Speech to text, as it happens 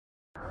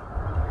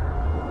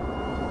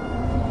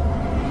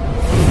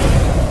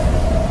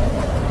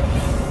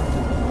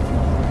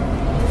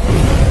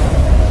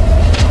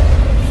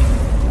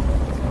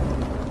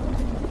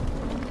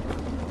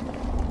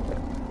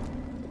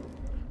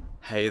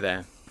Hey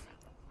there.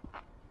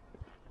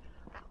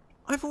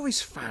 I've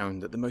always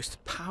found that the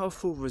most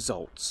powerful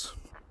results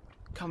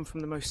come from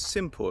the most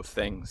simple of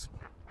things.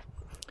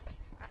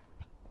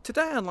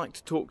 Today I'd like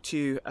to talk to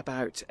you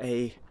about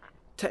a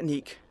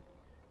technique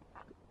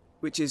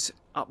which is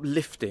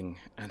uplifting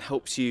and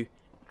helps you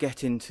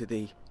get into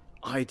the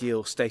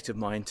ideal state of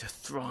mind to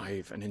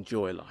thrive and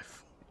enjoy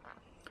life.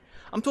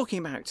 I'm talking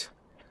about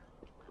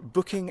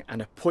booking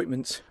an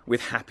appointment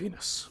with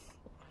happiness.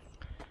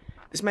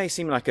 This may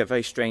seem like a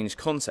very strange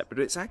concept, but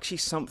it's actually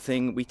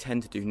something we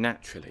tend to do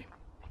naturally.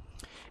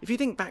 If you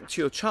think back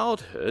to your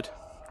childhood,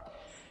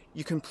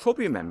 you can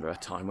probably remember a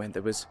time when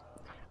there was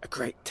a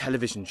great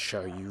television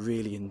show you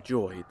really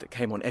enjoyed that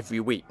came on every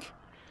week,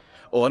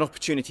 or an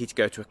opportunity to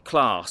go to a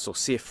class or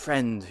see a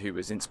friend who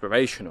was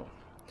inspirational.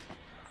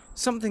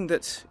 Something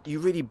that you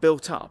really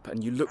built up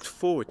and you looked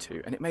forward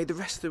to, and it made the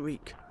rest of the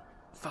week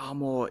far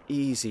more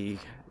easy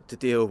to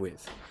deal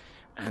with.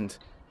 And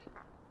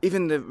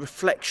even the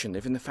reflection,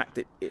 even the fact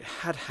that it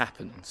had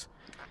happened,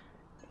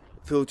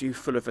 filled you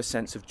full of a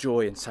sense of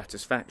joy and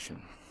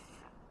satisfaction.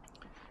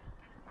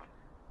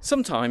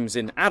 Sometimes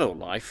in adult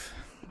life,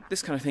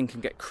 this kind of thing can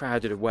get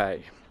crowded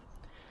away.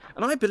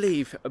 And I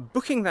believe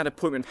booking that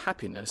appointment of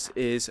happiness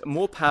is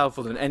more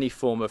powerful than any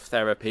form of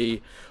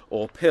therapy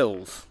or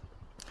pills.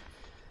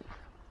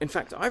 In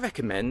fact, I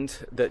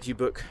recommend that you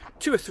book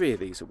 2 or 3 of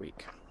these a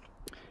week.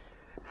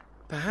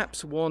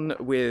 Perhaps one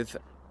with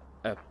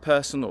a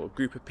person or a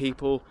group of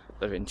people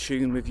that are in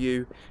tune with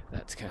you,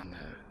 that can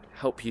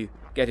help you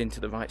get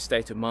into the right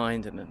state of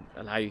mind and then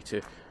allow you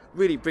to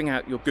really bring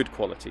out your good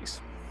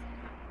qualities.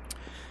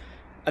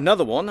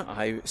 Another one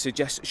I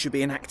suggest should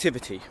be an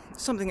activity,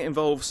 something that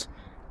involves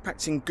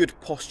practicing good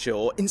posture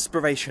or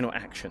inspirational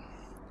action.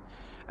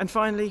 And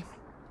finally,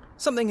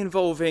 something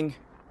involving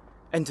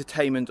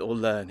entertainment or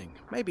learning,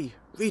 maybe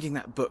reading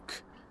that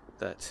book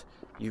that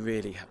you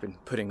really have been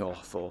putting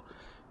off, or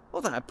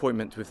that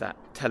appointment with that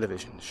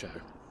television show.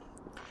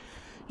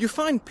 You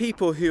find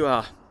people who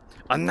are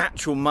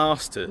natural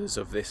masters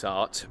of this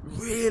art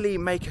really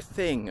make a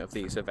thing of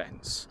these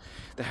events.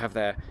 They have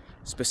their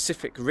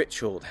specific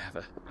ritual, they have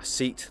a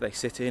seat they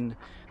sit in,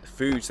 the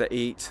foods they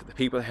eat, the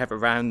people they have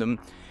around them,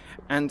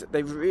 and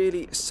they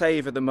really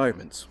savour the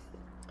moment.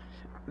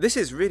 This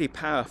is really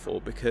powerful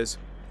because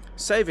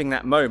savouring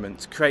that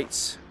moment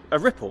creates a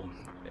ripple,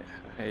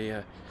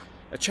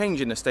 a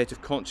change in the state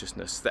of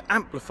consciousness that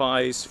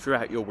amplifies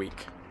throughout your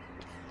week.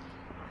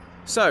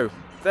 So,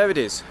 there it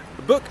is.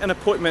 Book an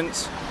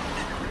appointment,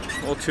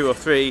 or 2 or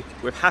 3,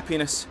 with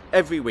happiness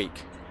every week.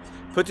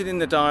 Put it in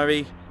the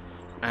diary,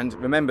 and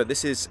remember,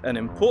 this is an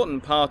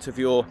important part of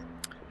your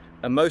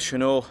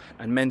emotional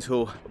and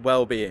mental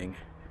well-being.